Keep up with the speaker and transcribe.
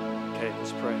Okay,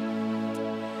 let's pray.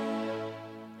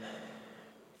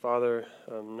 Father,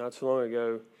 not too long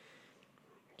ago,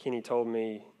 Kenny told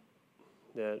me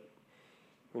that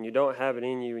when you don't have it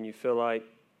in you and you feel like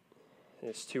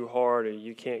it's too hard or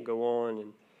you can't go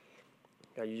on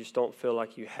and you just don't feel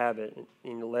like you have it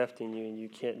left in you and you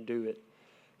can't do it,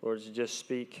 Lord, to just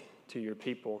speak to your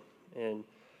people. And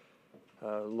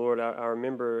Lord, I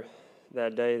remember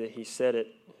that day that he said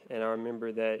it, and I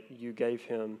remember that you gave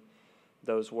him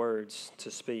those words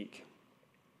to speak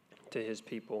to his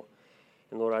people.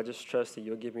 And Lord, I just trust that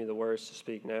you'll give me the words to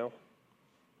speak now.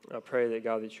 I pray that,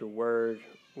 God, that your word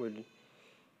would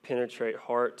penetrate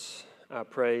hearts. I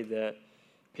pray that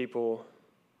people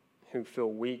who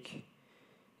feel weak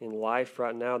in life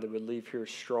right now, that would leave here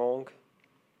strong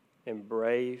and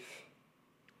brave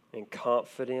and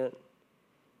confident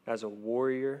as a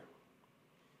warrior.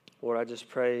 Lord, I just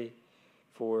pray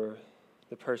for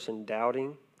the person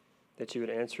doubting, that you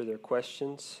would answer their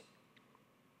questions.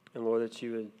 And Lord, that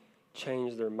you would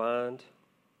change their mind.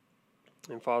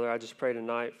 And Father, I just pray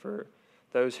tonight for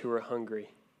those who are hungry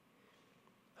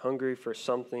for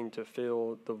something to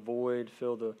fill the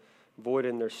void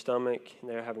in their stomach, and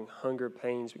they're having hunger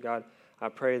pains. God, I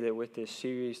pray that with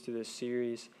through this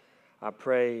series, I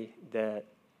pray that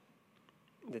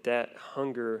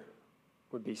hunger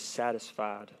would be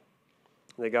satisfied.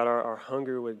 That God, our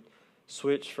hunger would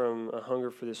switch from a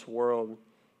hunger for this world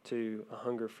to a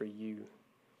hunger for you.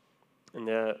 And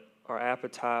that our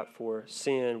appetite for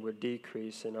sin would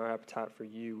decrease and our appetite for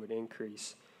you would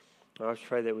increase. I just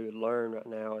pray that we would learn right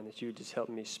now and that you would just help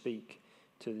me speak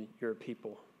to your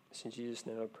people. It's in Jesus'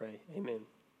 name I pray. Amen.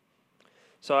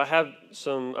 So I have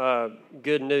some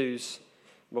good news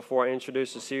before I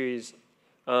introduce the series.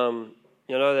 You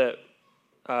know that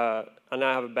I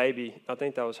now have a baby. I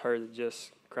think that was her that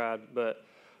just cried. But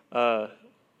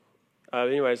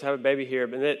anyways, I have a baby here.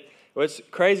 But what's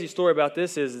crazy story about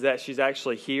this is that she's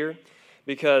actually here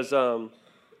because,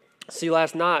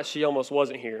 last night she almost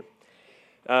wasn't here.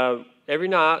 Every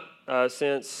night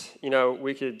since,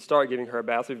 we could start giving her a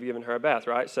bath, we've given her a bath,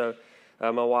 right? So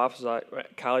my wife was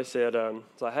like, Kylie said,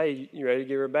 it's like, hey, you ready to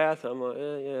give her a bath? I'm like,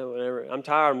 yeah, whatever. I'm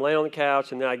tired. I'm laying on the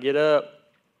couch, and then I get up,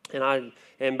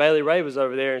 and Bailey Ray was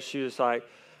over there, and she was like,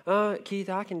 Keith,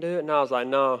 I can do it. And I was like,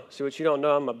 no. See, what you don't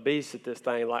know, I'm a beast at this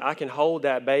thing. Like, I can hold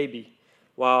that baby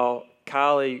while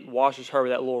Kylie washes her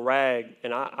with that little rag,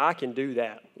 and I can do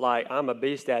that. Like, I'm a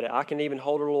beast at it. I can even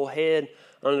hold her little head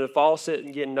under the faucet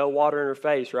and get no water in her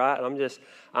face, right? And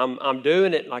I'm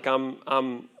doing it like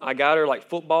I got her like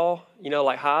football,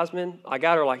 like Heisman. I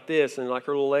got her like this, and like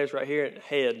her little legs right here, and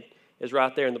head is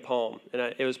right there in the palm.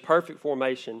 And it was perfect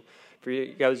formation. For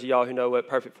you guys of y'all who know what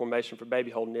perfect formation for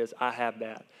baby holding is, I have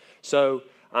that. So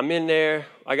I'm in there.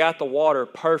 I got the water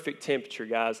perfect temperature,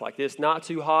 guys. Like this, not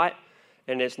too hot,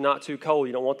 and it's not too cold.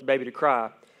 You don't want the baby to cry.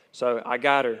 So I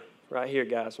got her right here,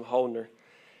 guys. I'm holding her.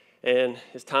 And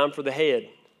it's time for the head.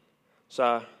 So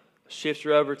I shift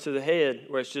her over to the head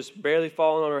where it's just barely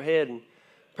falling on her head. And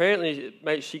apparently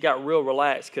she got real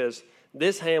relaxed because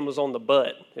this hand was on the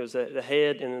butt. It was the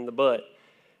head and then the butt.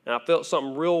 And I felt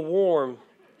something real warm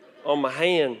on my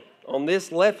hand, on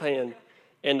this left hand.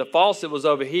 And the faucet was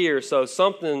over here. So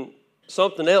something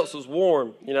else was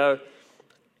warm, And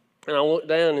I looked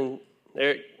down and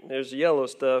there's the yellow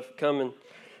stuff coming.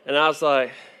 And I was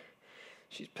like,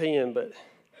 she's peeing, but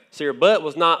see, her butt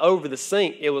was not over the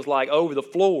sink. It was like over the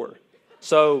floor.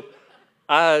 So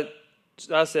I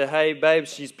said, hey, babe,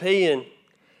 she's peeing.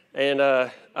 And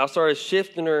I started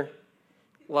shifting her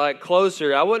like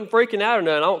closer. I wasn't freaking out or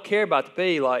nothing. I don't care about the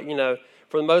pee. Like,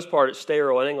 for the most part, it's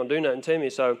sterile. It ain't going to do nothing to me.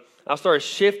 So I started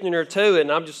shifting her to it,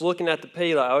 and I'm just looking at the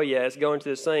pee like, oh, yeah, it's going to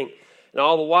the sink. And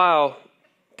all the while,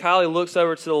 Kylie looks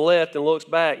over to the left and looks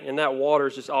back, and that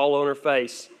water's just all on her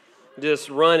face, just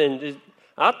running.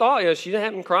 I thought, she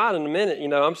hadn't cried in a minute.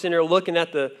 I'm sitting there looking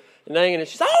at the thing, and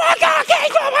she's like, oh, my God,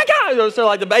 Keith, oh, my God. So,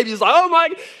 like, the baby's like, oh, my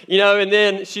God. And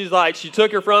then she's like, she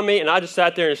took her from me, and I just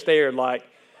sat there and stared like,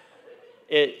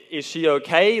 is she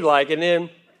okay? Like, and then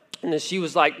she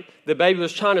was like, the baby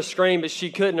was trying to scream, but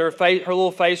she couldn't. Her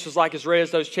little face was like as red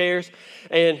as those chairs.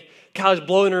 And Kylie's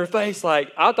blowing in her face.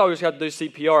 Like, I thought we just got to do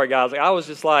CPR, guys. Like, I was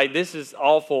just like, this is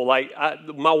awful. Like,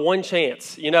 my one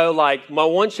chance, my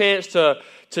one chance to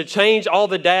change all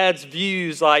the dads'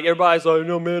 views. Like, everybody's like,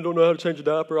 no, man, don't know how to change a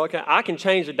diaper. I can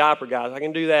change a diaper, guys. I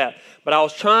can do that. But I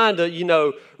was trying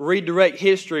to, redirect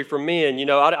history for men.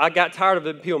 I got tired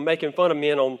of people making fun of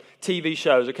men on TV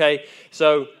shows, okay?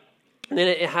 So and then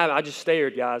it happened. I just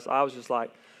stared, guys. I was just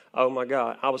like, oh, my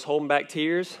God. I was holding back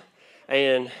tears,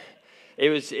 and it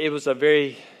was a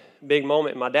very big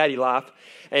moment in my daddy life.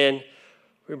 And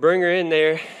we bring her in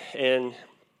there, and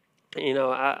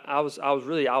I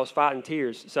was fighting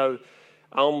tears. So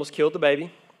I almost killed the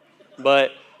baby,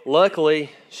 but luckily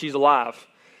she's alive.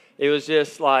 It was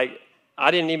just like, I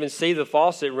didn't even see the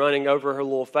faucet running over her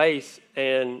little face,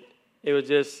 and it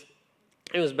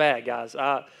was bad, guys.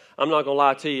 I'm not going to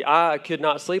lie to you. I could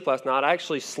not sleep last night. I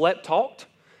actually slept-talked.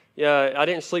 Yeah, I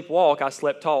didn't sleep-walk. I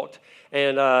slept-talked.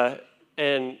 And I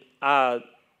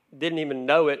didn't even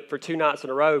know it for 2 nights in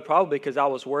a row, probably because I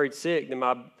was worried sick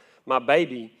that my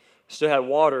baby still had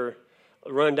water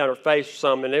running down her face or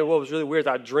something. And what was really weird is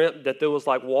I dreamt that there was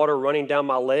like water running down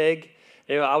my leg.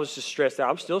 And I was just stressed out.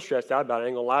 I'm still stressed out about it. I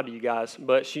ain't going to lie to you guys.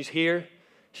 But she's here,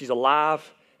 she's alive,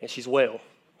 and she's well,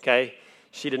 okay?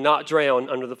 She did not drown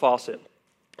under the faucet.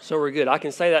 So we're good. I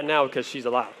can say that now because she's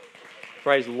alive.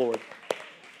 Praise the Lord.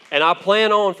 And I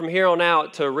plan on from here on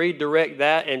out to redirect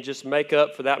that and just make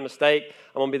up for that mistake.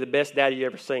 I'm going to be the best daddy you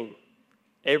ever seen.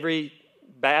 Every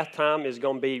bath time is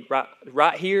going to be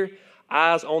right here,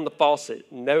 eyes on the faucet.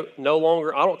 No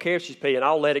longer, I don't care if she's peeing.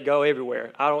 I'll let it go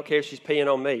everywhere. I don't care if she's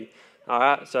peeing on me. All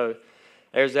right, so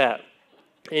there's that.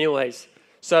 Anyways,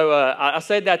 so I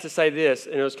said that to say this,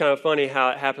 and it was kind of funny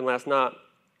how it happened last night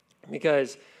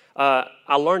because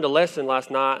I learned a lesson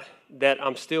last night that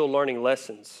I'm still learning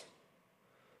lessons.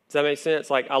 Does that make sense?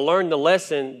 Like, I learned the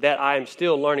lesson that I am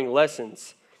still learning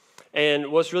lessons.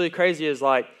 And what's really crazy is,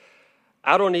 like,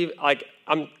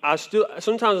 sometimes I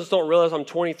just don't realize I'm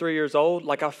 23 years old.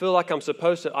 Like, I feel like I'm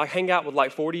supposed to, I hang out with,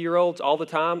 like, 40-year-olds all the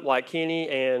time, like Kenny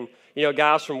and,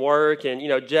 guys from work and,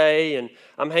 Jay, and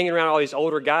I'm hanging around all these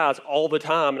older guys all the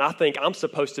time, and I think I'm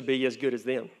supposed to be as good as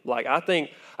them. Like, I think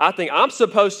I'm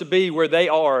supposed to be where they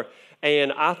are,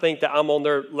 and I think that I'm on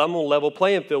level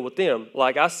playing field with them.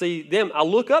 Like, I see them, I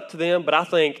look up to them, but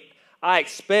I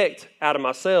expect out of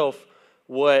myself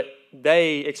what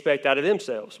they expect out of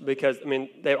themselves because,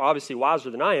 they're obviously wiser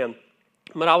than I am.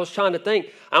 But I was trying to think,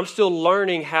 I'm still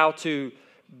learning how to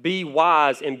be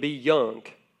wise and be young.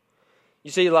 You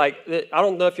see, like, I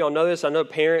don't know if y'all know this. I know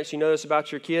parents, you know this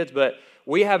about your kids, but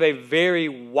we have a very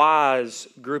wise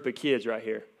group of kids right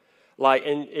here. Like,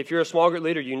 and if you're a small group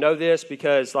leader, you know this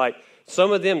because, like,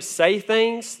 some of them say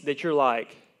things that you're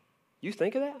like, you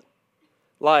think of that?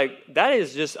 Like, that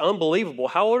is just unbelievable.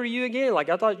 How old are you again? Like,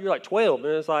 I thought you were like 12.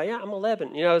 And it's like, yeah, I'm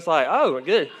 11. It's like, oh,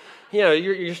 good.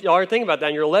 Y'all are thinking about that,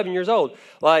 and you're 11 years old.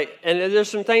 Like, and there's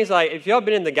some things like, if y'all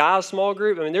been in the guys' small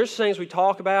group, there's things we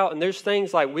talk about, and there's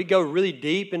things like we go really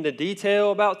deep into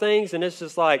detail about things, and it's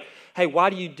just like, hey, why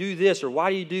do you do this, or why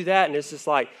do you do that? And it's just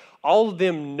like, all of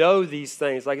them know these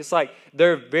things. Like, it's like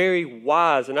they're very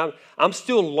wise, and I'm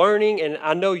still learning, and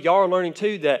I know y'all are learning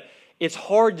too, that it's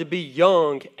hard to be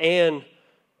young and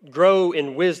grow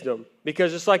in wisdom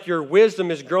because it's like your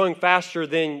wisdom is growing faster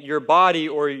than your body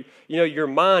or your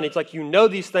mind. It's like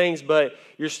these things, but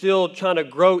you're still trying to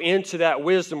grow into that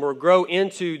wisdom or grow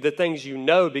into the things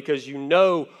because you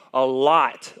know a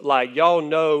lot. Like, y'all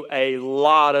know a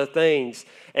lot of things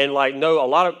and like know a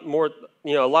lot of more,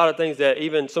 a lot of things that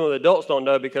even some of the adults don't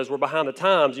know because we're behind the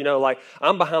times. Like,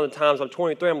 I'm behind the times. I'm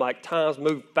 23. I'm like, times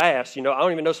move fast. I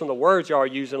don't even know some of the words y'all are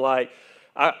using. Like,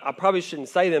 I probably shouldn't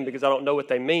say them because I don't know what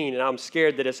they mean, and I'm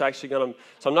scared that it's actually going to...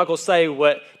 So I'm not going to say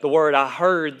what the word I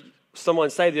heard someone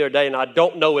say the other day, and I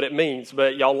don't know what it means,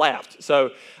 but y'all laughed.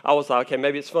 So I was like, okay,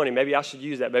 maybe it's funny. Maybe I should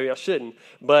use that. Maybe I shouldn't.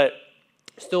 But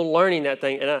still learning that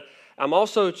thing. And I'm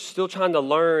also still trying to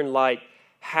learn, like,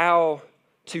 how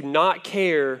to not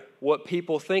care what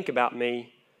people think about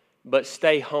me, but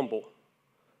stay humble.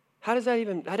 How does that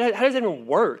even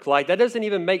work? Like, that doesn't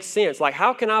even make sense. Like,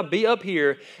 how can I be up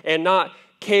here and not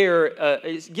care,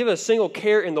 give a single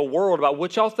care in the world about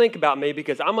what y'all think about me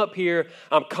because I'm up here,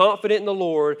 I'm confident in the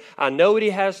Lord, I know what He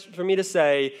has for me to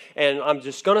say, and I'm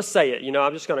just going to say it.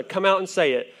 I'm just going to come out and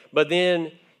say it. But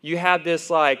then you have this,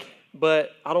 like,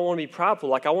 but I don't want to be prideful.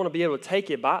 Like, I want to be able to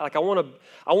take it back. Like, I want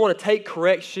to take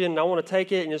correction, I want to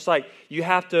take it, and it's like, you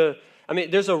have to,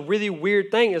 there's a really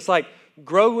weird thing. It's like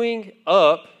growing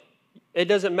up. It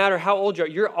doesn't matter how old you are.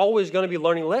 You're always going to be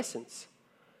learning lessons.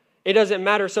 It doesn't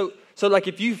matter. So like,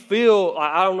 if you feel,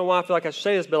 I don't know why I feel like I should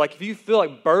say this, but like, if you feel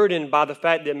like burdened by the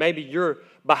fact that maybe you're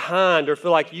behind or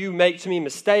feel like you make too many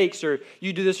mistakes or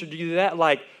you do this or do that,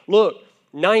 like, look,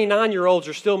 99-year-olds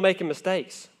are still making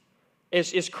mistakes.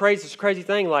 It's crazy. It's a crazy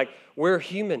thing. Like, we're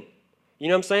human. You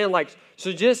know what I'm saying? Like,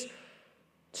 so just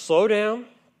slow down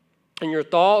in your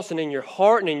thoughts and in your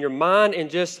heart and in your mind and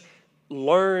just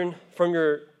learn from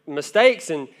your mistakes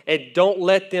and don't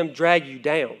let them drag you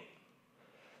down.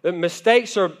 The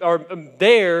mistakes are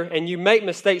there, and you make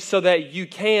mistakes so that you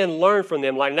can learn from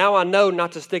them. Like, now I know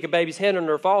not to stick a baby's head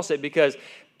under a faucet because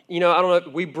I don't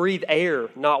know, we breathe air,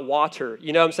 not water.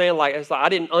 You know what I'm saying? Like, it's like I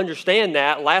didn't understand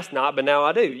that last night, but now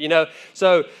I do,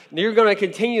 So you're going to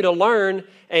continue to learn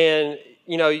and,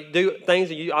 do things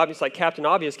that you obviously like Captain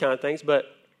Obvious kind of things. But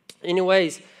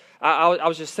anyways, I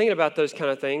was just thinking about those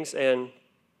kind of things, and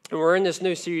we're in this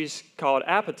new series called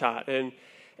Appetite.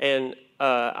 And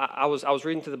I was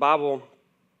reading through the Bible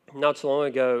not so long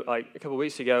ago, like a couple of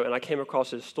weeks ago, and I came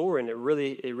across this story, and it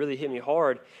really hit me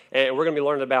hard. And we're going to be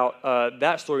learning about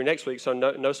that story next week, so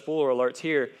no spoiler alerts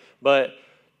here. But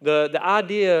the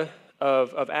idea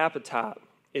of appetite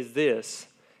is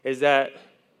that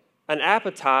an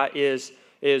appetite is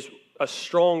a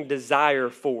strong desire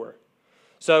for.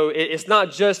 So it's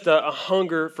not just a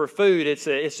hunger for food, it's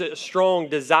a strong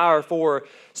desire for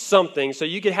something. So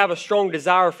you could have a strong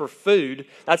desire for food.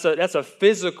 That's a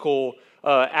physical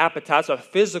appetite, so a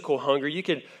physical hunger. You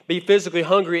could be physically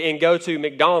hungry and go to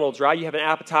McDonald's, right? You have an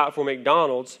appetite for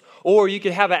McDonald's. Or you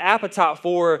could have an appetite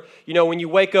for, when you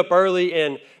wake up early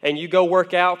and you go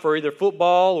work out for either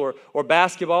football or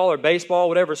basketball or baseball,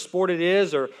 whatever sport it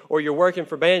is, or you're working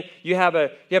for band, you have an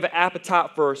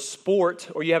appetite for sport,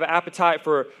 or you have an appetite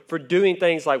for doing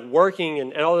things like working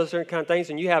and all those different kind of things,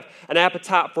 and you have an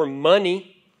appetite for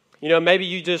money. Maybe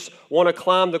you just want to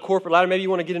climb the corporate ladder. Maybe you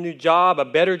want to get a new job, a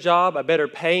better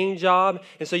paying job.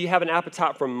 And so you have an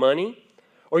appetite for money.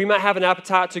 Or you might have an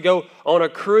appetite to go on a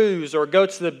cruise or go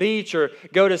to the beach or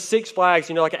go to Six Flags,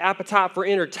 like an appetite for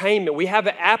entertainment. We have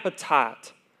an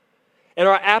appetite. And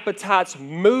our appetites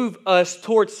move us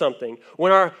towards something.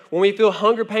 When we feel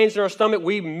hunger pains in our stomach,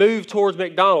 we move towards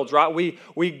McDonald's, right?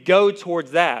 We go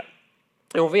towards that.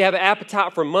 And if we have an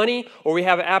appetite for money or we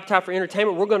have an appetite for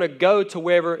entertainment, we're going to go to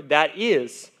wherever that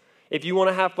is. If you want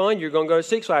to have fun, you're going to go to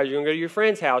Six Flags. You're going to go to your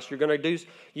friend's house.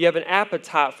 You have an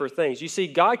appetite for things. You see,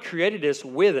 God created us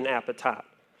with an appetite.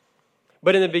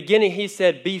 But in the beginning, he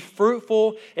said, be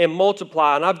fruitful and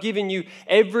multiply. And I've given you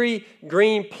every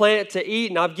green plant to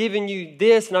eat. And I've given you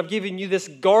this. And I've given you this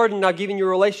garden. And I've given you a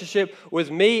relationship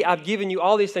with me. I've given you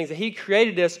all these things. And he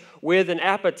created us with an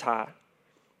appetite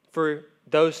for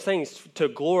those things to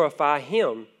glorify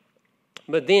him.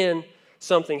 But then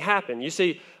something happened. You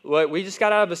see, we just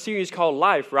got out of a series called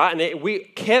Life, right? And we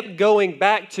kept going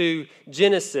back to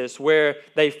Genesis where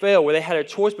they fell, where they had a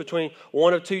choice between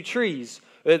one of two trees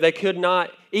that they could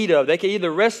not eat of. They could eat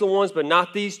the rest of the ones, but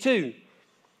not these two,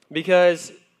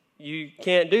 because you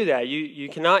can't do that. You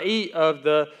cannot eat of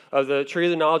the tree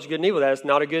of the knowledge of good and evil. That is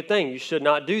not a good thing. You should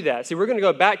not do that. See, we're going to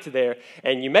go back to there,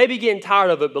 and you may be getting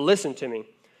tired of it, but listen to me.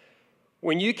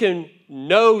 When you can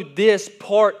know this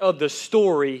part of the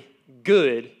story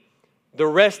good, the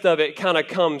rest of it kind of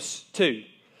comes too.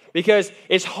 Because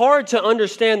it's hard to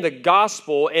understand the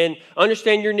gospel and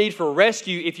understand your need for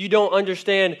rescue if you don't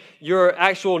understand your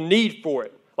actual need for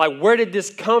it. Like, where did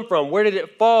this come from? Where did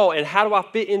it fall? And how do I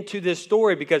fit into this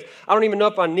story? Because I don't even know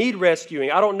if I need rescuing.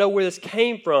 I don't know where this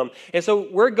came from. And so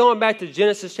we're going back to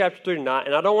Genesis chapter 3 tonight,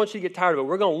 and I don't want you to get tired of it.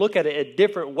 We're going to look at it a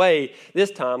different way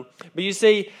this time. But you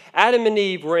see, Adam and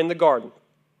Eve were in the garden.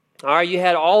 All right, you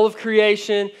had all of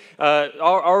creation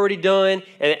already done,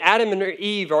 and Adam and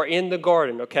Eve are in the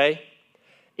garden, okay?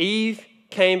 Eve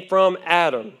came from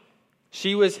Adam.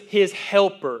 She was his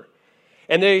helper.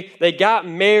 And they got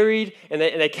married, and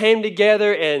they came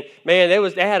together, and man,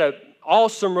 they had an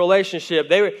awesome relationship.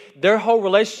 Their whole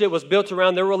relationship was built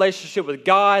around their relationship with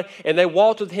God, and they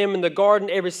walked with him in the garden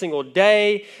every single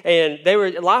day, and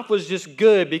life was just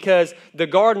good because the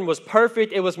garden was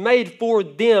perfect. It was made for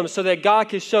them so that God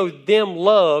could show them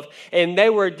love, and they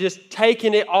were just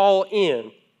taking it all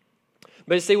in.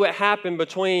 But you see what happened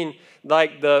between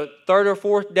like the third or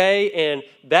fourth day and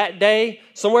that day,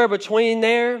 somewhere between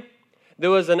there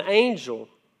was an angel,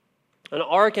 an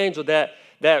archangel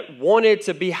that wanted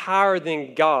to be higher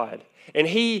than God. And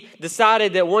he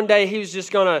decided that one day he was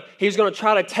going to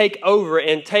try to take over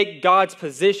and take God's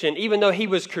position. Even though he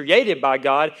was created by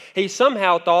God, he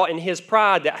somehow thought in his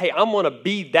pride that, hey, I'm going to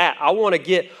be that. I want to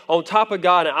get on top of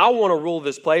God and I want to rule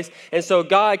this place. And so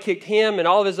God kicked him and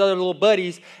all of his other little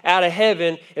buddies out of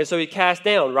heaven. And so he cast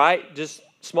down, right? Just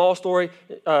small story,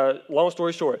 long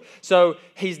story short. So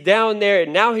he's down there,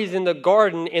 and now he's in the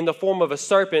garden in the form of a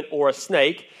serpent or a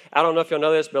snake. I don't know if y'all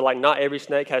know this, but like not every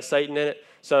snake has Satan in it.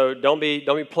 So don't be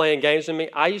playing games with me.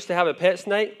 I used to have a pet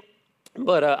snake,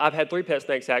 but I've had 3 pet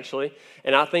snakes actually,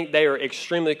 and I think they are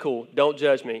extremely cool. Don't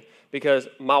judge me, because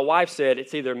my wife said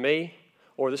it's either me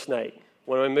or the snake.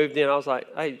 When we moved in, I was like,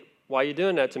 hey, why are you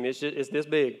doing that to me? It's this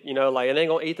big, like it ain't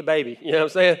gonna eat the baby. You know what I'm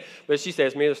saying? But she said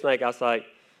it's me or the snake. I was like,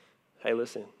 hey,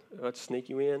 listen, let's sneak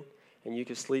you in, and you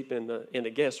can sleep in the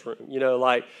guest room,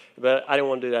 but I didn't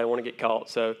want to do that. I didn't want to get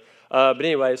caught. So, but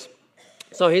anyways,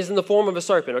 So he's in the form of a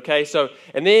serpent, okay? So,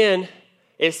 and then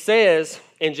it says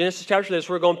in Genesis chapter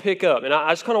 3, we're going to pick up. And I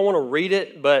just kind of want to read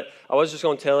it, but I was just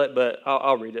going to tell it, but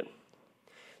I'll read it.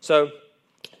 So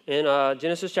in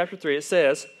Genesis chapter 3, it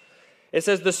says,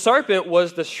 the serpent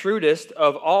was the shrewdest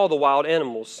of all the wild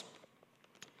animals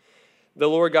the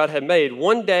Lord God had made.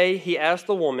 One day he asked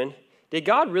the woman, did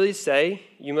God really say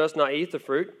you must not eat the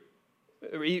fruit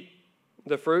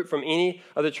from any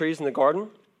of the trees in the garden?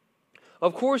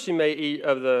 Of course you may eat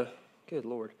of the, good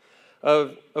Lord.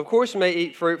 Of course you may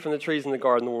eat fruit from the trees in the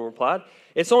garden, the woman replied.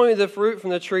 It's only the fruit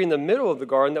from the tree in the middle of the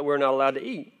garden that we're not allowed to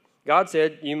eat. God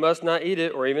said, you must not eat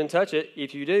it or even touch it.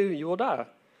 If you do, you will die.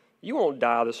 You won't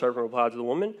die, the serpent replied to the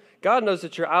woman. God knows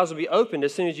that your eyes will be opened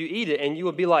as soon as you eat it, and you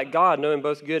will be like God, knowing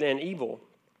both good and evil.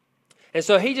 And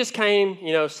so he just came,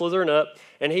 slithering up,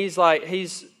 and he's like,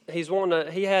 he's wanting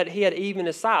to, he had Eve in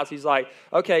his sights. He's like,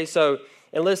 okay, so,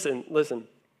 and listen,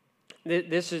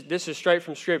 this is straight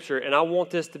from Scripture, and I want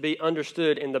this to be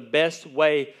understood in the best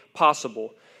way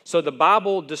possible. So the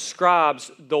Bible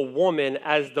describes the woman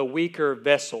as the weaker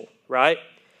vessel, right?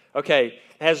 Okay,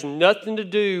 it has nothing to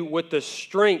do with the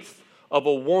strength of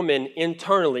a woman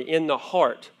internally in the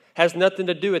heart. Has nothing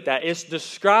to do with that. It's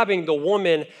describing the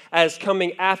woman as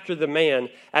coming after the man,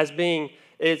 as being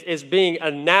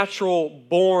a natural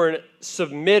born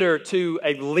submitter to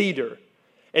a leader.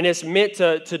 And it's meant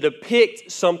to depict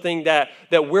something that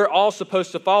we're all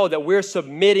supposed to follow, that we're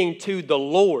submitting to the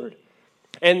Lord.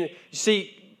 And you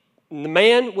see, the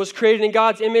man was created in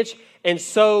God's image, and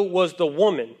so was the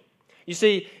woman. You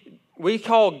see, we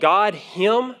call God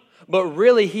him, but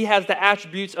really he has the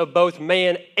attributes of both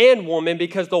man and woman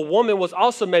because the woman was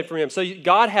also made from him. So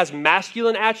God has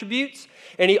masculine attributes,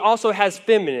 and he also has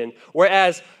feminine,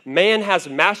 whereas man has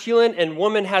masculine and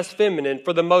woman has feminine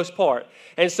for the most part.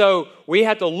 And so we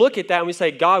have to look at that and we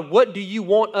say, God, what do you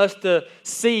want us to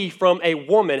see from a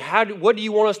woman? What do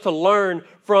you want us to learn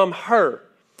from her?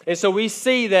 And so we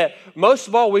see that, most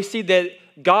of all, we see that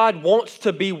God wants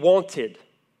to be wanted.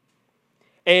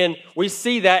 And we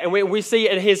see that, and we see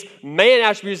in his man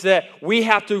attributes that we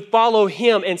have to follow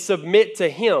him and submit to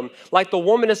him. Like the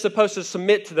woman is supposed to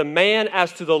submit to the man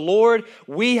as to the Lord,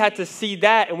 we have to see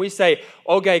that and we say,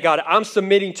 okay, God, I'm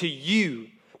submitting to you.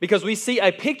 Because we see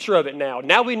a picture of it now.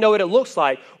 Now we know what it looks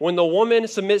like. When the woman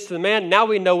submits to the man, now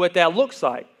we know what that looks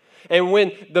like. And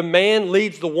when the man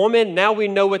leads the woman, now we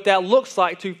know what that looks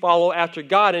like to follow after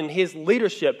God and his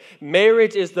leadership.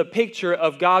 Marriage is the picture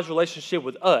of God's relationship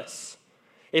with us.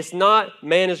 It's not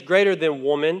man is greater than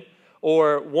woman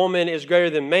or woman is greater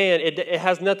than man. It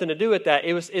has nothing to do with that.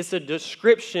 It's a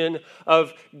description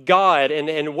of God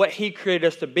and what he created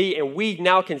us to be. And we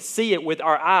now can see it with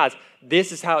our eyes.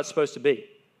 This is how it's supposed to be.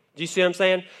 Do you see what I'm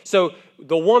saying? So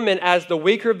the woman as the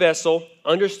weaker vessel,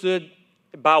 understood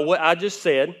by what I just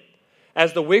said,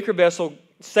 as the weaker vessel,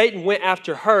 Satan went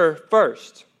after her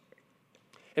first.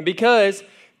 And because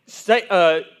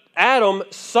Adam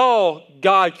saw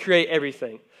God create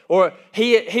everything, or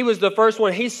he was the first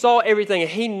one, he saw everything, and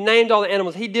he named all the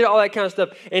animals, he did all that kind of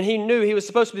stuff, and he knew he was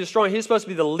supposed to be the strong, he was supposed to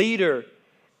be the leader,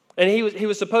 and he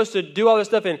was supposed to do all this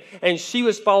stuff, and she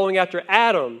was following after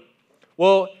Adam.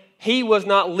 Well, he was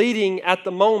not leading at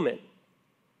the moment.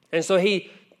 And so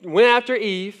he went after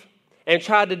Eve and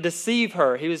tried to deceive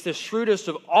her. He was the shrewdest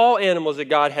of all animals that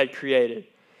God had created.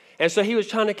 And so he was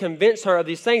trying to convince her of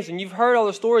these things. And you've heard all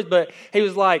the stories, but he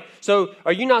was like, so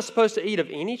are you not supposed to eat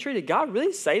of any tree? Did God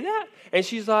really say that? And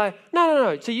she's like,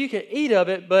 no. So you can eat of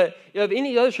it, but of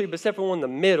any other tree except for one in the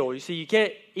middle. You see, you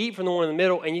can't eat from the one in the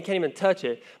middle, and you can't even touch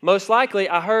it. Most likely,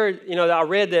 I heard, that I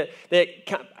read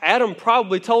that Adam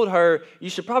probably told her, you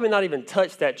should probably not even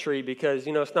touch that tree because,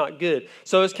 it's not good.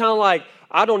 So it's kind of like,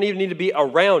 I don't even need to be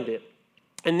around it.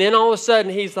 And then all of a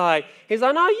sudden, he's like,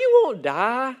 no, you won't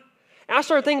die. And I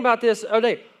started thinking about this the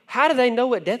other day. How do they know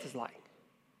what death is like?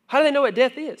 How do they know what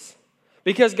death is?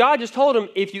 Because God just told them,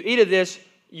 if you eat of this,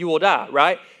 you will die,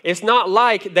 right? It's not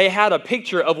like they had a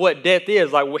picture of what death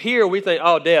is. Like here we think,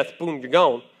 oh, death, boom, you're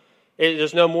gone.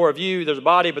 There's no more of you. There's a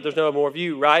body, but there's no more of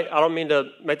you, right? I don't mean to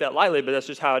make that lightly, but that's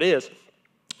just how it is.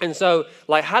 And so,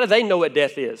 how do they know what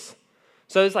death is?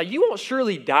 So it's like, you won't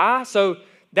surely die. So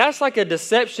that's like a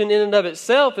deception in and of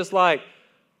itself. It's like,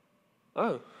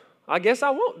 oh, I guess I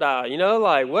won't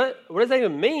die. What does that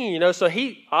even mean? So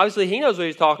he knows what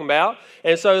he's talking about.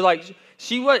 And so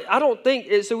I don't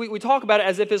think, so we talk about it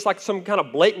as if it's like some kind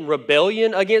of blatant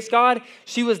rebellion against God.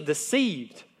 She was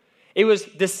deceived. It was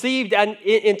deceived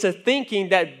into thinking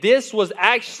that this was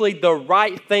actually the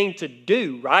right thing to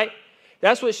do, right?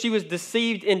 That's what she was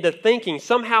deceived into thinking.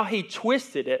 Somehow he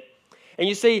twisted it. And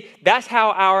you see, that's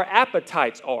how our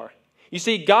appetites are. You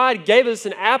see, God gave us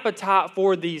an appetite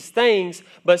for these things,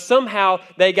 but somehow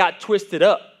they got twisted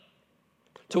up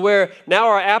to where now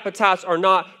our appetites are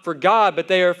not for God, but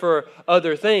they are for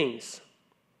other things.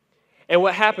 And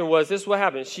what happened was, this is what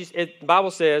happened. The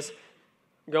Bible says,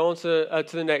 go on to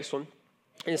the next one,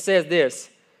 and it says this,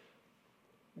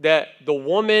 that the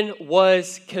woman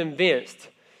was convinced.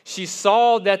 She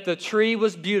saw that the tree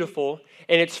was beautiful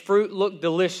and its fruit looked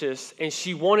delicious, and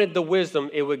she wanted the wisdom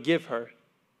it would give her.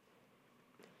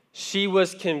 She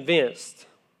was convinced.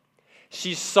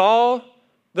 She saw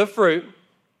the fruit.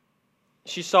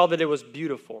 She saw that it was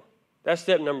beautiful. That's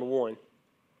step number one.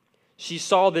 She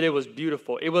saw that it was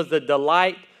beautiful. It was the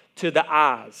delight to the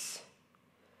eyes.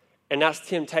 And that's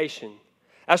temptation.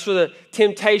 That's where the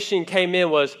temptation came in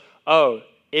was, oh,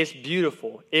 it's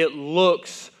beautiful. It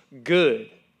looks good.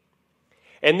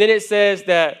 And then it says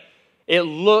that it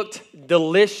looked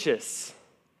delicious.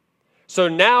 So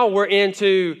now we're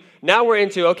into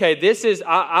okay, this is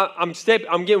I'm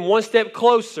getting one step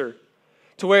closer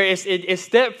to where it's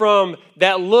step from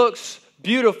that looks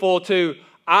beautiful to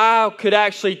I could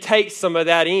actually take some of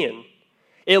that in.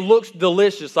 It looks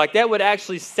delicious. Like that would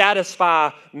actually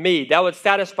satisfy me. That would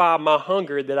satisfy my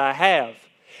hunger that I have.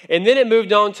 And then it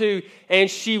moved on to, and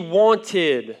she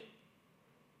wanted.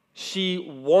 She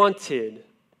wanted.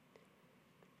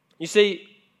 You see,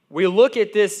 we look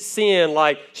at this sin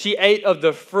like she ate of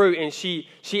the fruit and she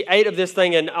ate of this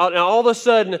thing, and all of a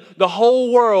sudden the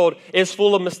whole world is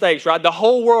full of mistakes, right? The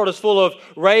whole world is full of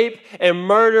rape and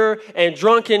murder and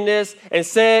drunkenness and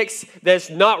sex that's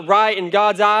not right in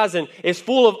God's eyes, and it's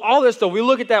full of all this stuff. We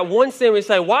look at that one sin and we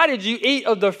say, why did you eat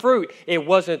of the fruit? It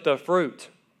wasn't the fruit.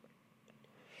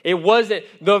 It wasn't,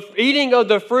 the eating of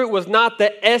the fruit was not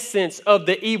the essence of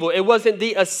the evil. It wasn't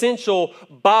the essential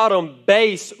bottom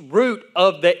base root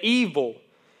of the evil.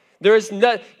 There is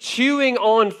not, chewing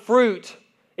on fruit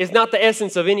is not the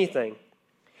essence of anything.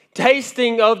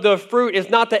 Tasting of the fruit is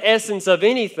not the essence of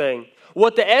anything.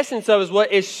 What the essence of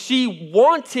is she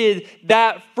wanted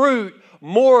that fruit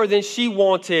more than she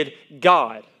wanted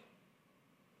God.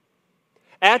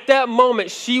 At that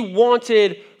moment, she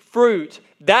wanted fruit.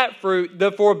 That fruit,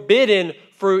 the forbidden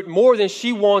fruit, more than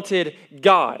she wanted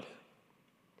God.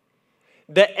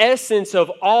 The essence of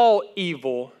all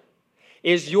evil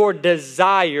is your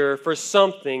desire for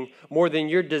something more than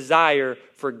your desire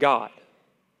for God.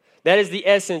 That is the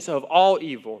essence of all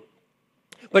evil.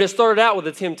 But it started out with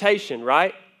a temptation,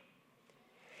 right?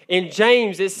 In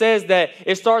James, it says that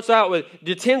it starts out with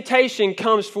the temptation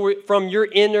comes from your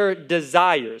inner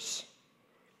desires.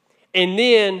 And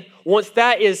then once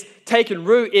that is taken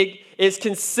root, it is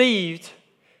conceived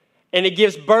and it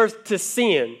gives birth to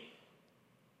sin.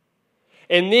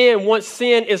 And then once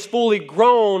sin is fully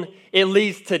grown, it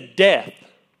leads to death.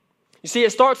 You see,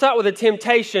 it starts out with a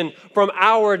temptation from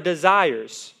our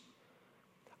desires.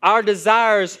 Our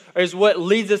desires is what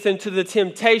leads us into the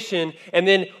temptation. And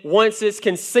then once it's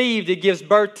conceived, it gives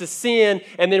birth to sin.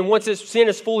 And then once sin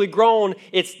is fully grown,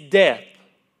 it's death.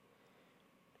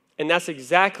 And that's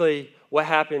exactly what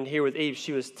happened here with Eve.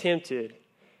 She was tempted,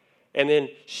 and then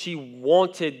she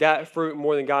wanted that fruit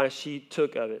more than God, and she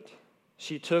took of it.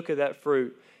 She took of that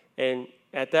fruit, and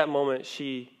at that moment,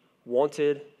 she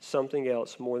wanted something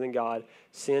else more than God.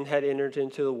 Sin had entered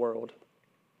into the world.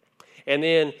 And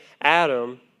then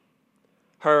Adam,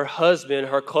 her husband,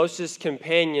 her closest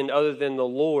companion other than the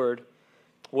Lord,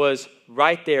 was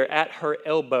right there at her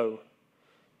elbow.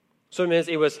 So it means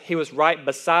he was right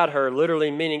beside her,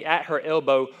 literally meaning at her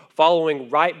elbow, following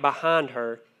right behind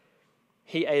her.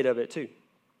 He ate of it too.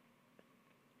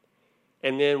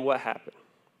 And then what happened?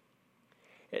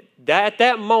 At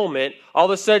that moment, all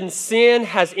of a sudden, sin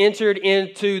has entered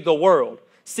into the world.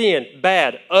 Sin,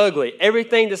 bad, ugly,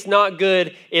 everything that's not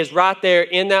good is right there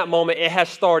in that moment. It has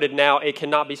started now. It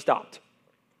cannot be stopped.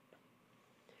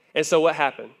 And so what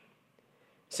happened?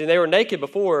 See, they were naked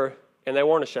before and they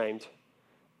weren't ashamed.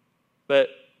 But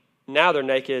now they're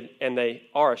naked and they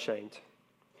are ashamed.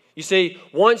 You see,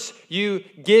 once you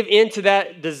give into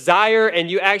that desire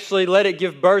and you actually let it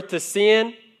give birth to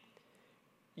sin,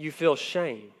 you feel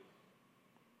shame.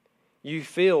 You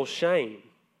feel shame.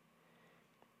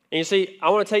 And you see, I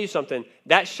want to tell you something.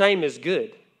 That shame is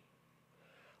good.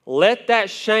 Let that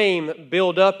shame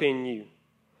build up in you.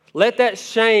 Let that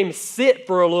shame sit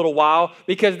for a little while,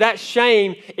 because that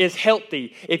shame is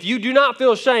healthy. If you do not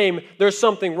feel shame, there's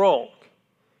something wrong.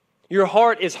 Your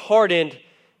heart is hardened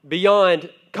beyond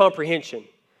comprehension.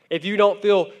 if you don't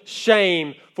feel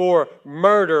shame for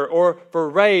murder or for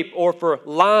rape or for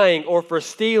lying or for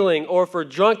stealing or for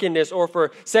drunkenness or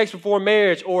for sex before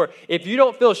marriage, or if you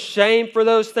don't feel shame for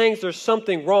those things, there's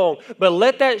something wrong. But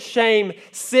let that shame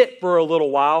sit for a little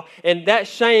while, and that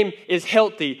shame is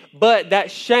healthy. But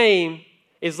that shame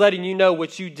is letting you know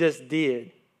what you just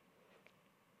did.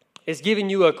 It's giving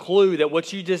you a clue that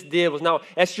what you just did was not.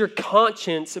 That's your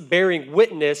conscience bearing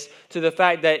witness to the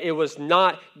fact that it was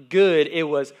not good, it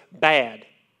was bad.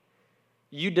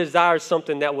 You desired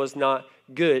something that was not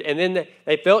good. And then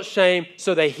they felt shame,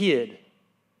 so they hid.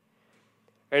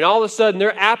 And all of a sudden,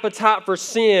 their appetite for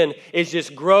sin is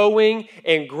just growing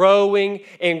and growing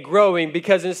and growing,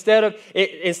 because instead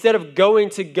of going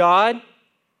to God,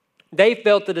 they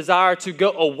felt the desire to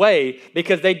go away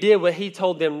because they did what he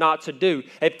told them not to do.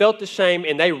 They felt the shame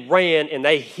and they ran and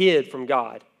they hid from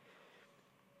God.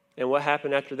 And what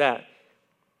happened after that?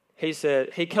 He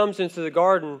said, he comes into the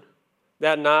garden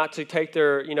that night to take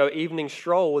their, evening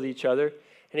stroll with each other.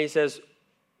 And he says,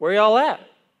 where y'all at?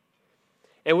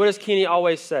 And what does Kenny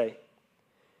always say?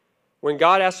 When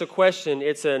God asks a question,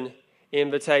 it's an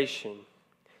invitation.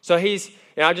 So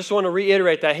and I just want to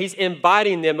reiterate that. He's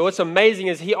inviting them. But what's amazing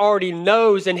is he already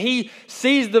knows and he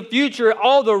sees the future,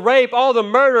 all the rape, all the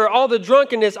murder, all the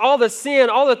drunkenness, all the sin,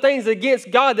 all the things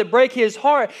against God that break his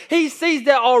heart. He sees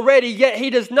that already, yet he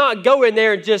does not go in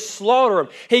there and just slaughter them.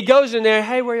 He goes in there,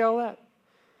 hey, where y'all at?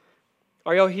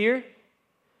 Are y'all here?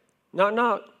 Knock,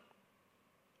 knock.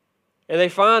 And they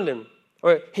find him,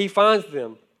 or he finds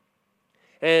them.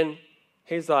 And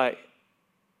he's like,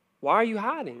 why are you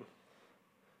hiding?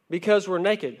 Because we're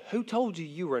naked. Who told you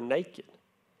you were naked?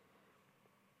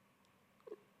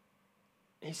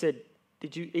 He said,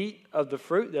 did you eat of the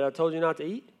fruit that I told you not to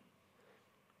eat?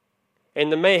 And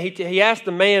the man, he asked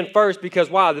the man first because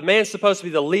why? The man's supposed to be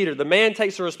the leader. The man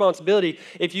takes the responsibility.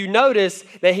 If you notice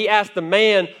that he asked the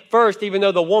man first, even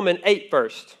though the woman ate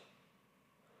first.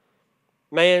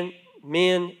 Men,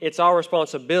 it's our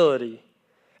responsibility.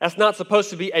 That's not supposed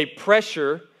to be a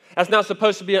pressure. That's not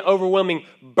supposed to be an overwhelming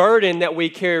burden that we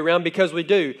carry around, because we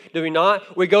do. Do we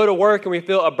not? We go to work and we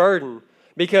feel a burden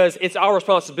because it's our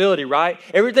responsibility, right?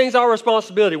 Everything's our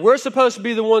responsibility. We're supposed to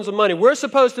be the ones with money. We're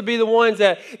supposed to be the ones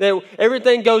that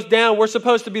everything goes down. We're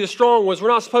supposed to be the strong ones. We're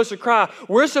not supposed to cry.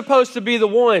 We're supposed to be the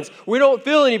ones. We don't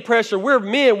feel any pressure. We're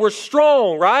men. We're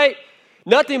strong, right?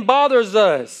 Nothing bothers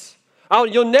us.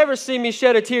 You'll never see me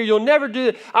shed a tear. You'll never do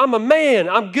it. I'm a man.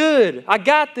 I'm good. I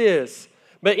got this.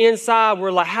 But inside,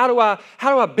 we're like, how do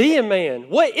I be a man?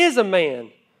 What is a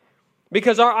man?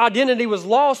 Because our identity was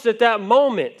lost at that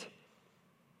moment.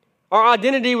 Our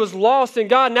identity was lost in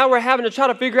God. Now we're having to try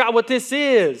to figure out what this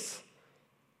is.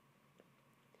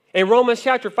 In Romans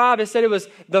chapter 5, it said it was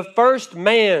the first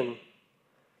man.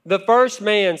 The first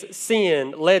man's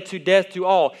sin led to death to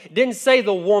all. It didn't say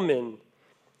the woman.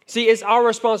 See, it's our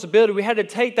responsibility. We had to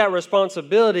take that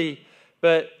responsibility,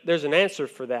 but there's an answer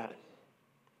for that.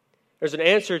 There's an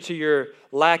answer to your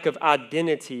lack of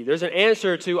identity. There's an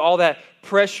answer to all that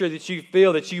pressure that you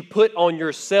feel, that you put on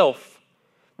yourself,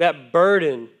 that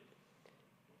burden.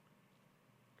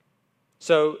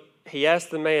 So he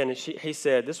asked the man, and he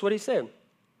said, this is what he said.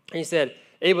 He said,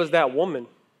 it was that woman.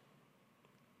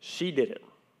 She did it.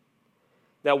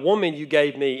 That woman you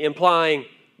gave me, implying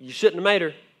you shouldn't have made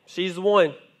her. She's the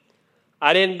one.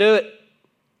 I didn't do it.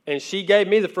 And she gave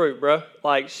me the fruit, bro.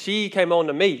 Like, she came on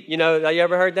to me. You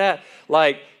ever heard that?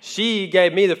 Like, she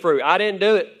gave me the fruit. I didn't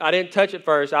do it. I didn't touch it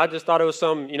first. I just thought it was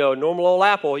some, normal old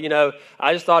apple.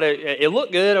 I just thought it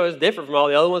looked good. It was different from all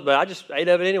the other ones, but I just ate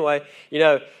of it anyway.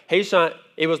 He's trying,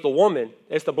 it was the woman.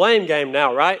 It's the blame game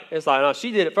now, right? It's like, no,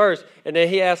 she did it first. And then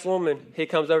he asked the woman, he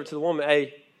comes over to the woman,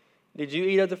 hey, did you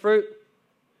eat of the fruit?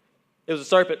 It was a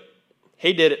serpent.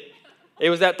 He did it.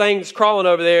 It was that thing that's crawling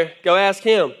over there. Go ask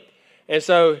him. And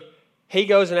so he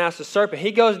goes and asks the serpent.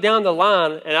 He goes down the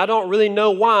line, and I don't really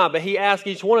know why, but he asks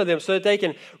each one of them so that they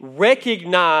can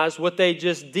recognize what they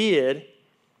just did.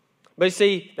 But you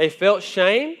see, they felt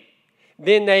shame,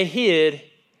 then they hid,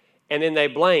 and then they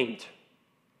blamed.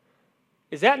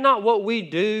 Is that not what we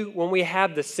do when we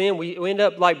have the sin? We end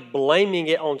up like blaming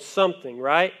it on something,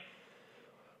 right?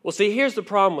 Well, see, here's the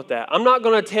problem with that. I'm not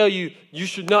going to tell you, you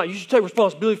should take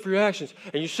responsibility for your actions,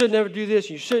 and you should never do this,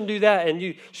 and you shouldn't do that, and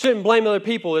you shouldn't blame other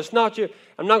people. It's not your,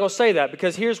 I'm not going to say that,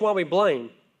 because here's why we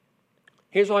blame.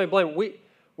 Here's why we blame.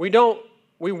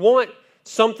 We want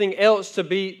something else to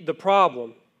be the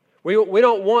problem. We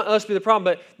don't want us to be the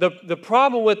problem, but the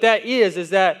problem with that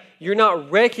is that you're not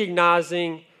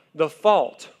recognizing the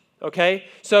fault, okay?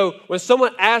 So when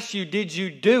someone asks you, did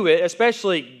you do it,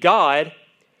 especially God,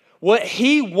 what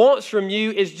he wants from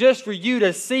you is just for you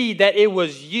to see that it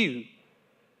was you.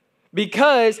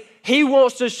 because he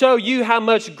wants to show you how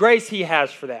much grace he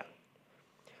has for that.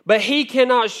 But he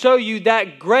cannot show you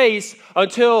that grace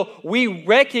until we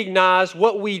recognize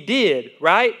what we did,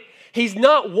 right? He's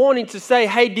not wanting to say,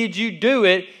 hey, did you do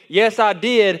it? Yes, I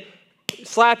did.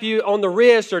 Slap you on the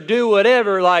wrist or do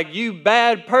whatever, like, you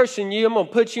bad person, I'm going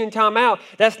to put you in timeout.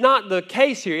 That's not the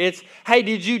case here. It's, hey,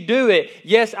 did you do it?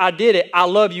 Yes, I did it. I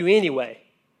love you anyway.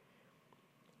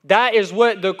 That is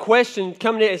what the question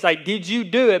coming in. It's like, did you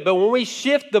do it? But when we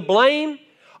shift the blame,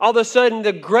 all of a sudden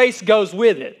the grace goes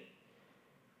with it.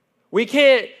 We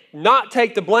can't not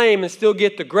take the blame and still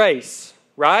get the grace,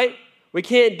 right? We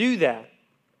can't do that.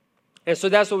 And so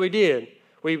that's what we did.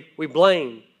 We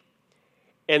blamed.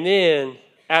 And then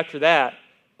after that,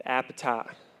 the appetite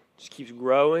just keeps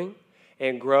growing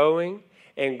and growing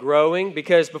and growing,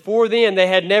 because before then they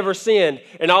had never sinned,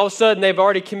 and all of a sudden they've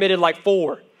already committed like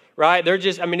 4, right?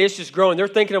 It's just growing. They're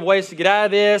thinking of ways to get out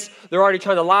of this. They're already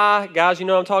trying to lie. Guys, you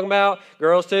know what I'm talking about?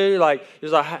 Girls too. Like,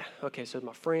 it's like, okay, so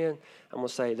my friend, I'm going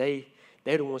to say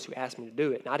they're the ones who asked me to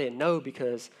do it. And I didn't know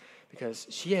because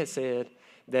she had said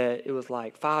that it was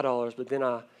like $5, but then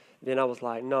I was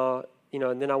like, no,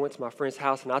 and then I went to my friend's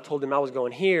house and I told them I was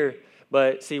going here.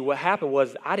 But see, what happened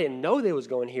was I didn't know they was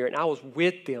going here, and I was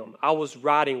with them. I was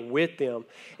riding with them.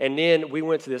 And then we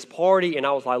went to this party, and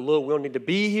I was like, look, we don't need to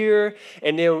be here.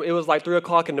 And then it was like 3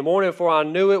 o'clock in the morning before I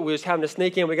knew it. We was having to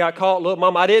sneak in. We got caught. Look,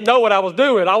 Mom, I didn't know what I was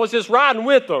doing. I was just riding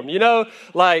with them,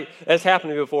 Like, that's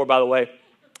happened to me before, by the way.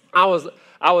 I was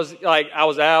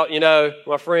out,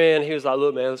 my friend, he was like,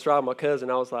 look, man, let's ride with my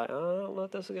cousin. I was like, I don't know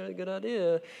if that's a good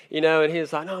idea, and he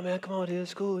was like, no, man, come on, dude,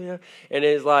 it's cool, And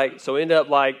it's like, so we ended up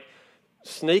like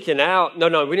sneaking out.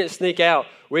 No, we didn't sneak out.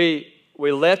 We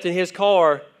left in his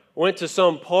car, went to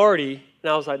some party,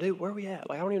 and I was like, dude, where are we at?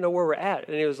 Like, I don't even know where we're at.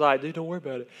 And he was like, dude, don't worry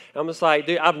about it. And I'm just like,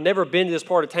 dude, I've never been to this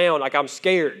part of town. Like, I'm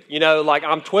scared, like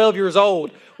I'm 12 years old.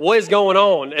 What is going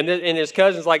on? And his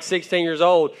cousin's like 16 years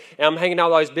old, and I'm hanging out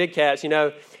with all these big cats,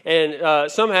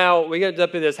 And somehow we get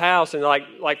up in this house, and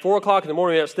like 4 o'clock in the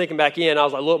morning, we ended up sneaking back in. I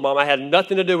was like, look, Mom, I had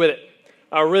nothing to do with it.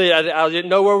 I didn't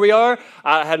know where we are.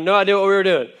 I had no idea what we were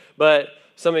doing. But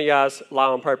some of you guys lie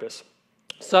on purpose.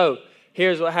 So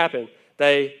here's what happened.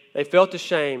 They felt the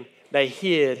shame. They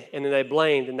hid, and then they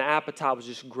blamed, and the appetite was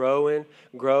just growing.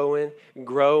 And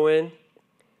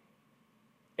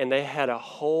they had a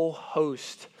whole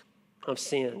host of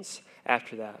sins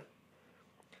after that.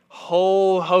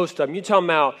 Whole host of them. You're talking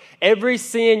about every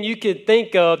sin you could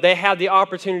think of, they had the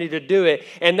opportunity to do it,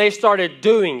 and they started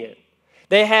doing it.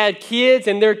 They had kids,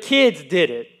 and their kids did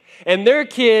it. And their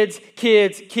kids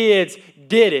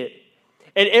did it.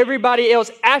 And everybody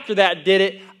else after that did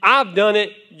it. I've done it.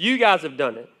 You guys have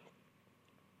done it.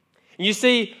 You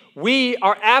see,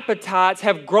 our appetites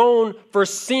have grown for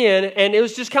sin, and it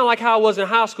was just kind of like how I was in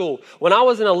high school. When I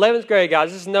was in 11th grade,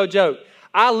 guys, this is no joke,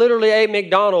 I literally ate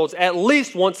McDonald's at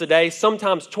least once a day,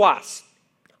 sometimes twice.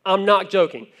 I'm not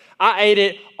joking. I ate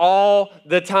it all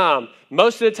the time.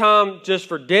 Most of the time just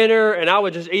for dinner, and I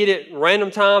would just eat it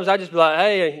random times. I'd just be like,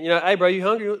 hey, hey, bro, you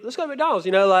hungry? Let's go to McDonald's,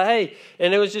 like, hey.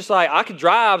 And it was just like, I could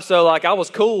drive, so like I was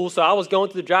cool, so I was going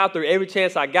to the drive-thru every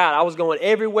chance I got. I was going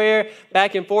everywhere,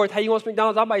 back and forth. Hey, you want some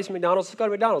McDonald's? I'll buy you some McDonald's. Let's go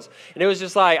to McDonald's. And it was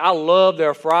just like, I loved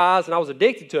their fries, and I was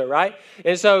addicted to it, right?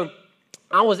 And so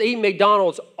I was eating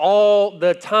McDonald's all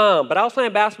the time, but I was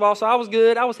playing basketball, so I was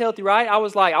good. I was healthy, right? I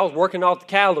was working off the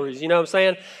calories, you know what I'm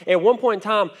saying? At one point in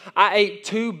time, I ate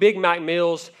 2 Big Mac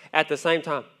meals at the same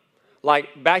time,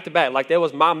 like back to back. Like that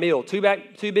was my meal. 2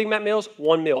 Big Mac meals,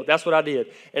 1 meal. That's what I did.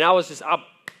 And I was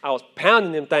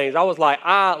pounding them things. I was like,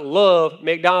 I love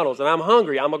McDonald's, and I'm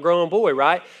hungry. I'm a grown boy,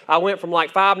 right? I went from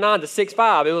like 5'9" to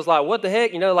 6'5". It was like, what the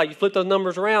heck? Like you flip those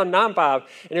numbers around, 9'5".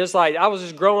 And it was like, I was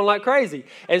just growing like crazy.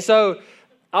 And so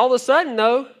all of a sudden,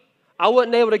 though, I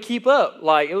wasn't able to keep up.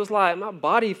 Like, it was like my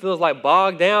body feels like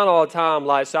bogged down all the time.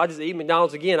 Like, so I just eat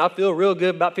McDonald's again. I feel real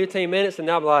good about 15 minutes, and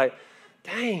now I'm like,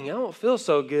 dang, I don't feel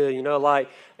so good. Like,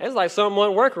 it's like something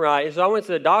wasn't working right. And so I went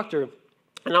to the doctor,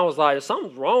 and I was like,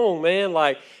 something's wrong, man.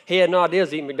 Like, he had no idea I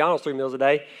was eating McDonald's 3 meals a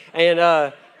day. And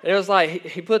it was like,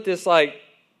 he put this, like,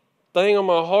 thing on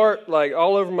my heart, like,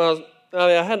 all over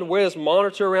I had to wear this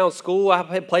monitor around school. I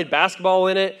had played basketball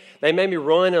in it. They made me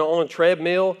run on a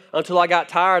treadmill until I got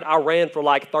tired. I ran for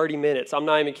like 30 minutes. I'm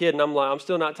not even kidding. I'm like, I'm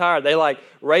still not tired. They like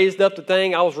raised up the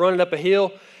thing. I was running up a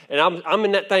hill, and I'm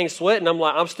in that thing sweating. I'm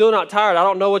like, I'm still not tired. I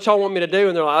don't know what y'all want me to do.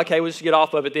 And they're like, okay, we'll just get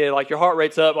off of it then. Like your heart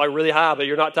rate's up like really high, but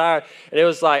you're not tired. And it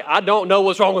was like, I don't know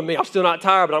what's wrong with me. I'm still not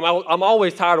tired, but I'm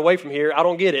always tired away from here. I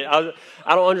don't get it. I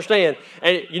don't understand.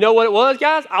 And you know what it was,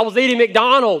 guys? I was eating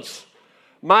McDonald's.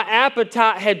 My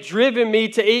appetite had driven me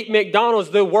to eat McDonald's,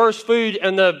 the worst food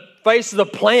in the face of the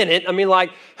planet. I mean,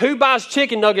 like, who buys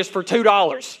chicken nuggets for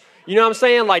 $2? You know what I'm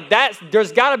saying? Like,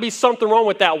 there's got to be something wrong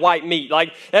with that white meat.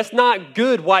 Like, that's not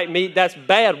good white meat. That's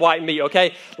bad white meat,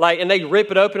 okay? Like, and they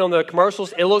rip it open on the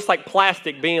commercials. It looks like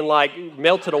plastic being, like,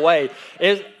 melted away.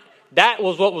 That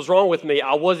was what was wrong with me.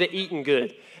 I wasn't eating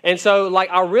good. And so,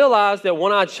 like, I realized that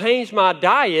when I changed my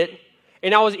diet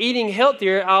and I was eating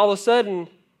healthier, all of a sudden,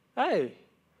 hey,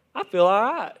 I feel all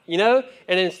right, you know?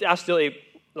 And then I still eat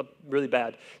really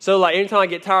bad. So, like, anytime I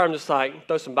get tired, I'm just like,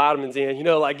 throw some vitamins in, you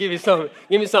know, like, give me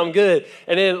something good.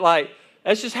 And then, like,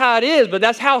 that's just how it is, but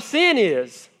that's how sin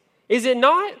is it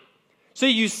not? So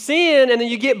you sin, and then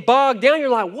you get bogged down. You're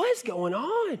like, what's going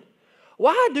on?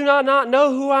 Why do I not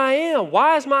know who I am?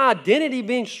 Why is my identity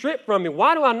being stripped from me?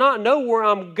 Why do I not know where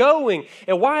I'm going?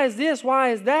 And why is this?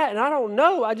 Why is that? And I don't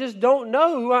know. I just don't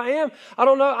know who I am. I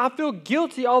don't know. I feel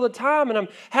guilty all the time, and I'm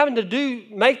having to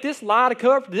make this lie to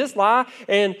cover for this lie.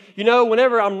 And, you know,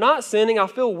 whenever I'm not sinning, I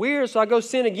feel weird, so I go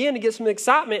sin again to get some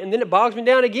excitement, and then it bogs me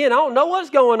down again. I don't know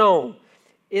what's going on.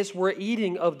 We're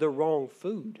eating of the wrong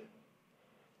food.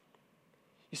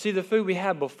 You see, the food we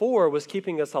had before was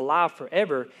keeping us alive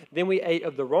forever. Then we ate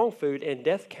of the wrong food and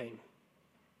death came.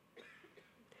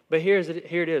 But here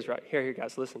it is, right? Here,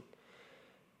 guys, listen.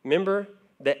 Remember,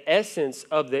 the essence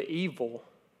of the evil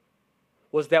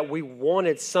was that we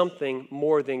wanted something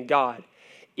more than God.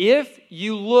 If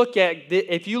you look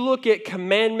at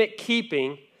commandment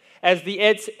keeping as the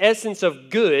essence of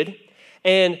good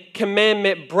and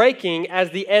commandment breaking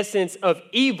as the essence of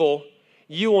evil,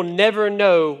 you will never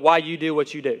know why you do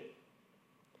what you do.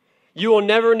 You will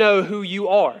never know who you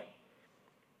are.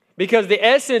 Because the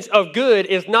essence of good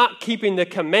is not keeping the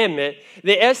commandment.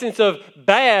 The essence of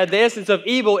bad, the essence of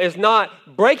evil is not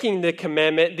breaking the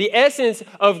commandment. The essence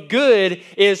of good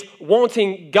is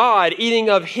wanting God, eating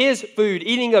of His food,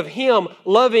 eating of Him,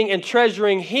 loving and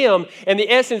treasuring Him. And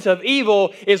the essence of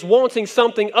evil is wanting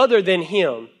something other than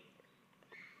Him.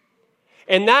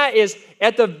 And that is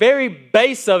at the very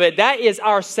base of it. That is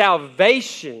our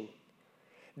salvation.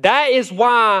 That is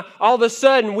why all of a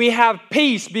sudden we have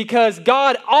peace, because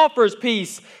God offers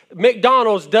peace.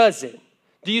 McDonald's doesn't.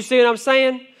 Do you see what I'm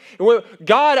saying?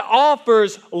 God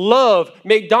offers love.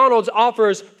 McDonald's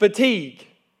offers fatigue.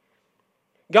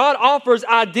 God offers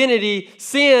identity.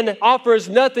 Sin offers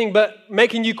nothing but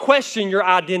making you question your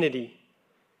identity.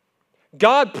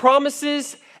 God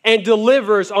promises and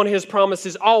delivers on His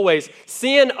promises always.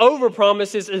 Sin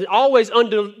over-promises and always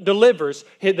under-delivers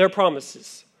their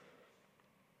promises.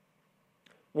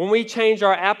 When we change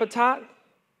our appetite,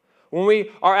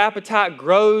 our appetite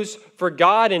grows for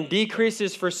God and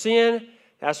decreases for sin,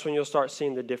 that's when you'll start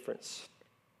seeing the difference.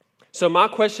 So my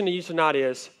question to you tonight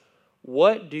is,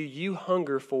 what do you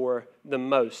hunger for the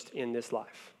most in this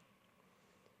life?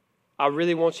 I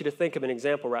really want you to think of an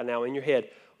example right now in your head.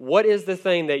 What is the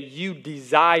thing that you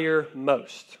desire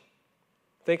most?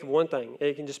 Think of one thing.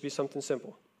 It can just be something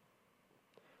simple.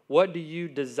 What do you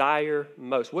desire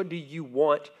most? What do you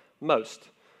want most?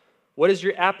 What is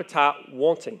your appetite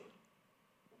wanting?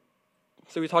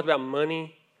 So we talked about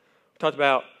money. We talked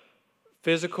about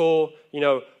physical,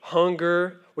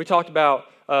 hunger. We talked about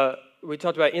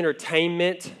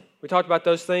entertainment. We talked about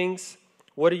those things.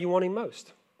 What are you wanting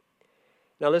most?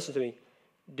 Now listen to me.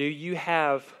 Do you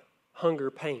have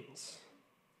hunger pains?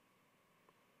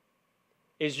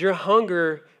 Is your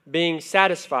hunger being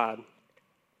satisfied?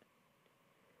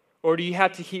 Or do you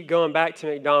have to keep going back to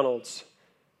McDonald's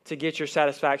to get your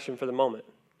satisfaction for the moment?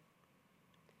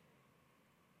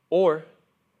 Or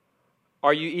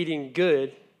are you eating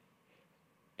good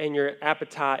and your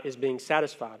appetite is being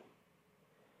satisfied?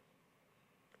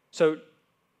 So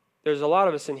there's a lot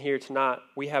of us in here tonight,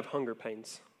 we have hunger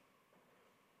pains.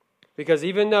 Because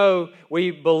even though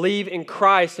we believe in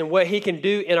Christ and what He can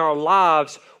do in our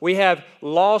lives, we have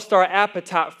lost our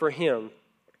appetite for Him.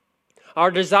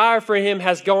 Our desire for Him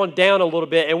has gone down a little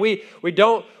bit, and we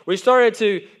started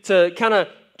to kind of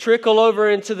trickle over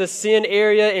into the sin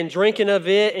area and drinking of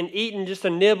it and eating just a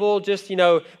nibble, just,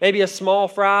 maybe a small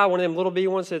fry, one of them little bitty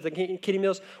ones at the kiddie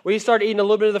meals. We started eating a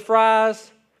little bit of the fries.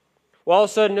 Well, all of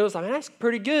a sudden it was like, that's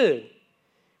pretty good.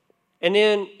 And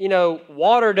then,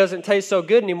 water doesn't taste so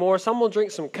good anymore, so I'm going to drink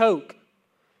some Coke.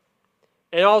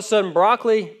 And all of a sudden,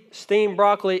 steamed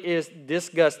broccoli is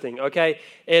disgusting, okay?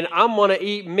 And I'm going to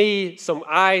eat me some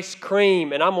ice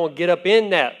cream, and I'm going to get up in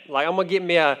that. Like, I'm going to get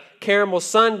me a caramel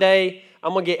sundae.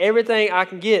 I'm going to get everything I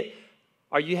can get.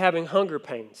 Are you having hunger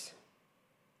pains?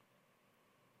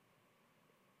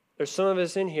 There's some of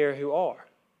us in here who are.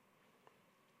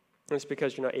 And it's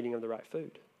because you're not eating of the right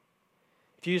food.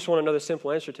 If you just want another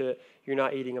simple answer to it, you're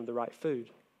not eating of the right food.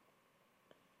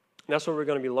 And that's what we're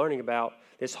going to be learning about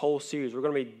this whole series. We're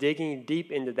going to be digging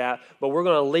deep into that, but we're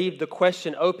going to leave the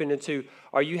question open into,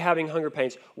 are you having hunger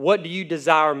pains? What do you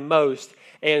desire most?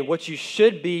 And what you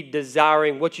should be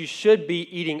desiring, what you should be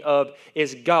eating of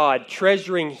is God,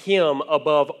 treasuring Him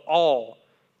above all.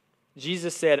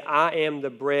 Jesus said, I am the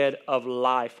bread of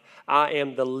life. I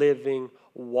am the living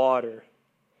water.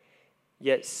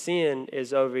 Yet sin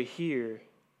is over here,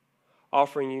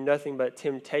 offering you nothing but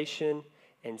temptation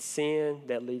and sin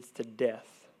that leads to death.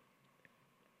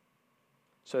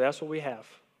 So that's what we have.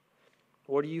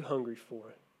 What are you hungry for?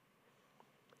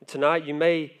 Tonight you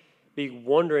may be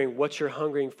wondering what you're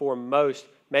hungering for most.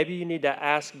 Maybe you need to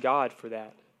ask God for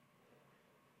that.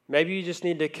 Maybe you just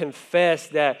need to confess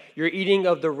that you're eating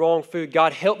of the wrong food.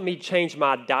 God, help me change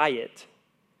my diet.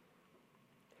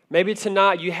 Maybe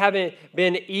tonight you haven't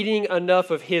been eating enough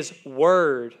of His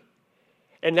Word.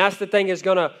 And that's the thing that's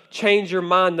going to change your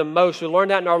mind the most. We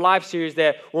learned that in our life series,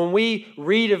 that when we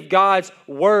read of God's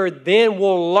Word, then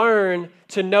we'll learn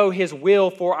to know His will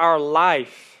for our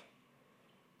life.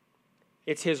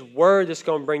 It's His Word that's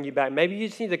going to bring you back. Maybe you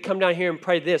just need to come down here and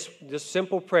pray this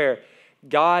simple prayer.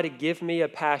 God, give me a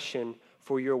passion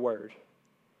for your Word.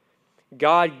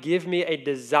 God, give me a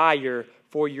desire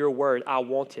for your Word. I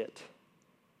want it.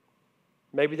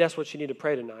 Maybe that's what you need to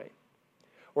pray tonight.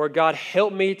 Or God,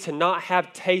 help me to not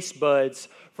have taste buds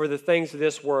for the things of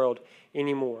this world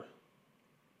anymore.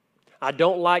 I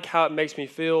don't like how it makes me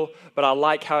feel, but I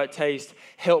like how it tastes.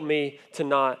 Help me to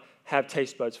not have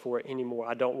taste buds for it anymore.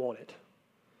 I don't want it.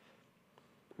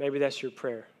 Maybe that's your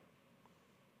prayer.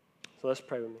 So let's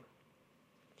pray with me.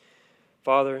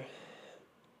 Father,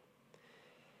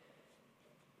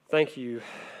 thank you.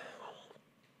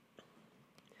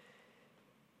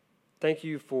 Thank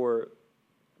you for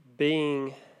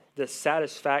being the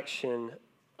satisfaction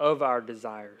of our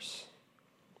desires.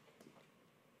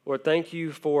 Lord, thank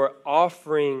you for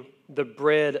offering the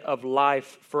bread of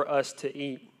life for us to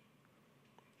eat.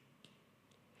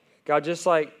 God, just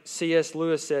like C.S.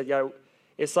 Lewis said, God,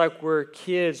 it's like we're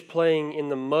kids playing in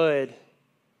the mud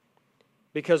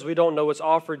because we don't know what's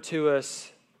offered to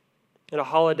us in a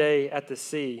holiday at the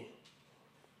sea,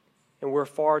 and we're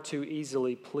far too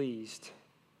easily pleased.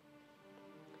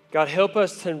 God, help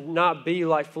us to not be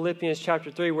like Philippians chapter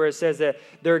 3, where it says that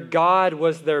their God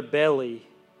was their belly.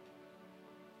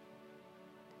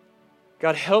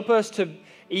 God, help us to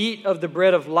eat of the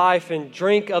bread of life and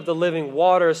drink of the living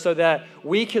water so that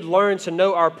we could learn to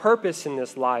know our purpose in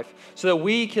this life, so that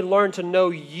we can learn to know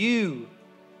you,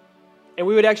 and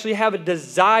we would actually have a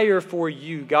desire for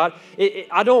you, God.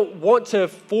 I don't want to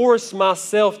force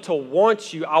myself to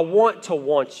want you. I want to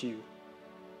want you.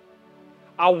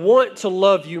 I want to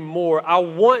love you more. I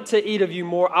want to eat of you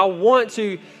more. I want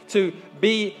to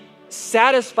be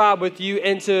satisfied with you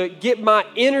and to get my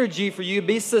energy for you,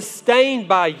 be sustained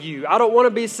by you. I don't want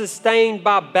to be sustained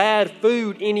by bad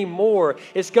food anymore.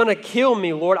 It's going to kill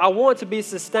me, Lord. I want to be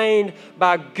sustained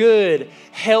by good,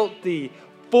 healthy,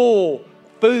 full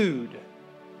food.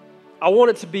 I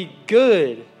want it to be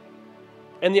good.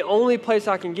 And the only place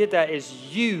I can get that is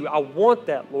you. I want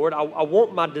that, Lord. I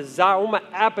want my desire, I want my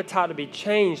appetite to be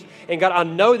changed. And God, I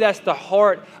know that's the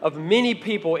heart of many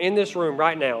people in this room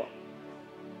right now.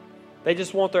 They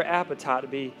just want their appetite to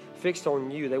be fixed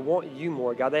on you. They want you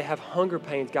more, God. They have hunger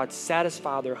pains. God,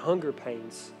 satisfy their hunger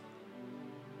pains.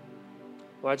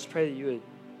 Lord, I just pray that you would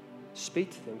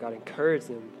speak to them. God, encourage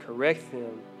them, correct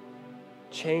them,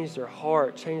 change their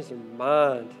heart, change their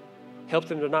mind. Help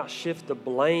them to not shift the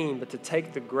blame, but to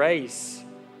take the grace.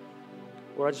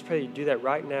 Lord, I just pray that you do that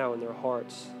right now in their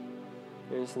hearts.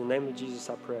 And it's in the name of Jesus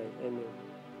I pray. Amen.